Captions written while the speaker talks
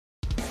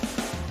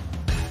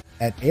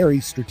at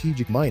ARES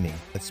Strategic Mining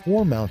at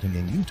Spor Mountain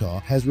in Utah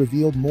has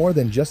revealed more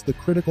than just the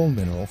critical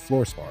mineral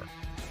fluorspar.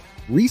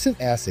 Recent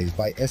assays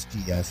by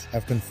SGS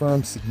have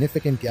confirmed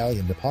significant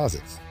gallium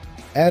deposits,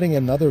 adding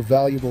another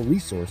valuable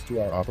resource to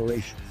our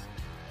operations.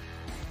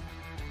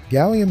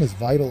 Gallium is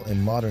vital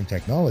in modern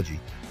technology,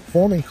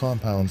 forming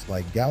compounds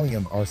like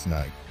gallium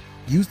arsenide,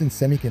 used in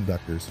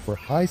semiconductors for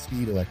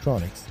high-speed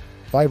electronics,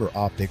 fiber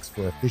optics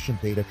for efficient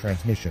data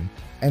transmission,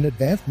 and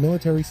advanced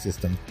military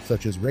systems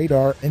such as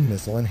radar and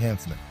missile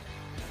enhancement.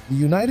 The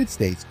United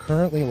States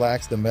currently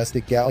lacks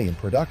domestic gallium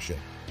production,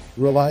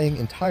 relying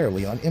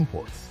entirely on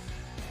imports.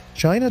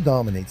 China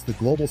dominates the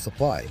global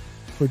supply,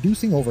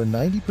 producing over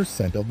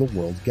 90% of the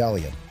world's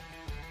gallium.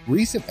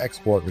 Recent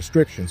export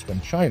restrictions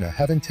from China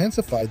have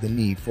intensified the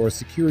need for a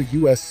secure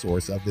U.S.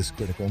 source of this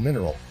critical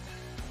mineral.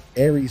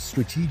 ARES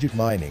Strategic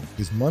Mining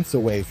is months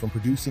away from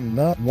producing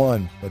not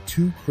one, but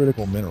two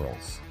critical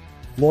minerals,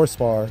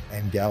 fluorspar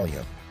and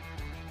gallium.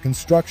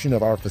 Construction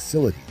of our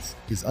facilities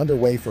is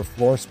underway for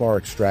fluorspar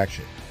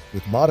extraction,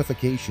 with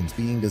modifications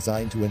being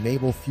designed to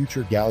enable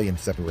future gallium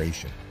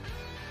separation.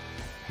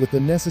 With the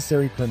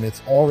necessary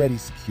permits already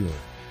secured,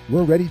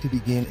 we're ready to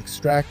begin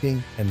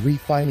extracting and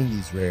refining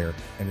these rare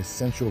and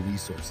essential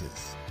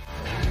resources.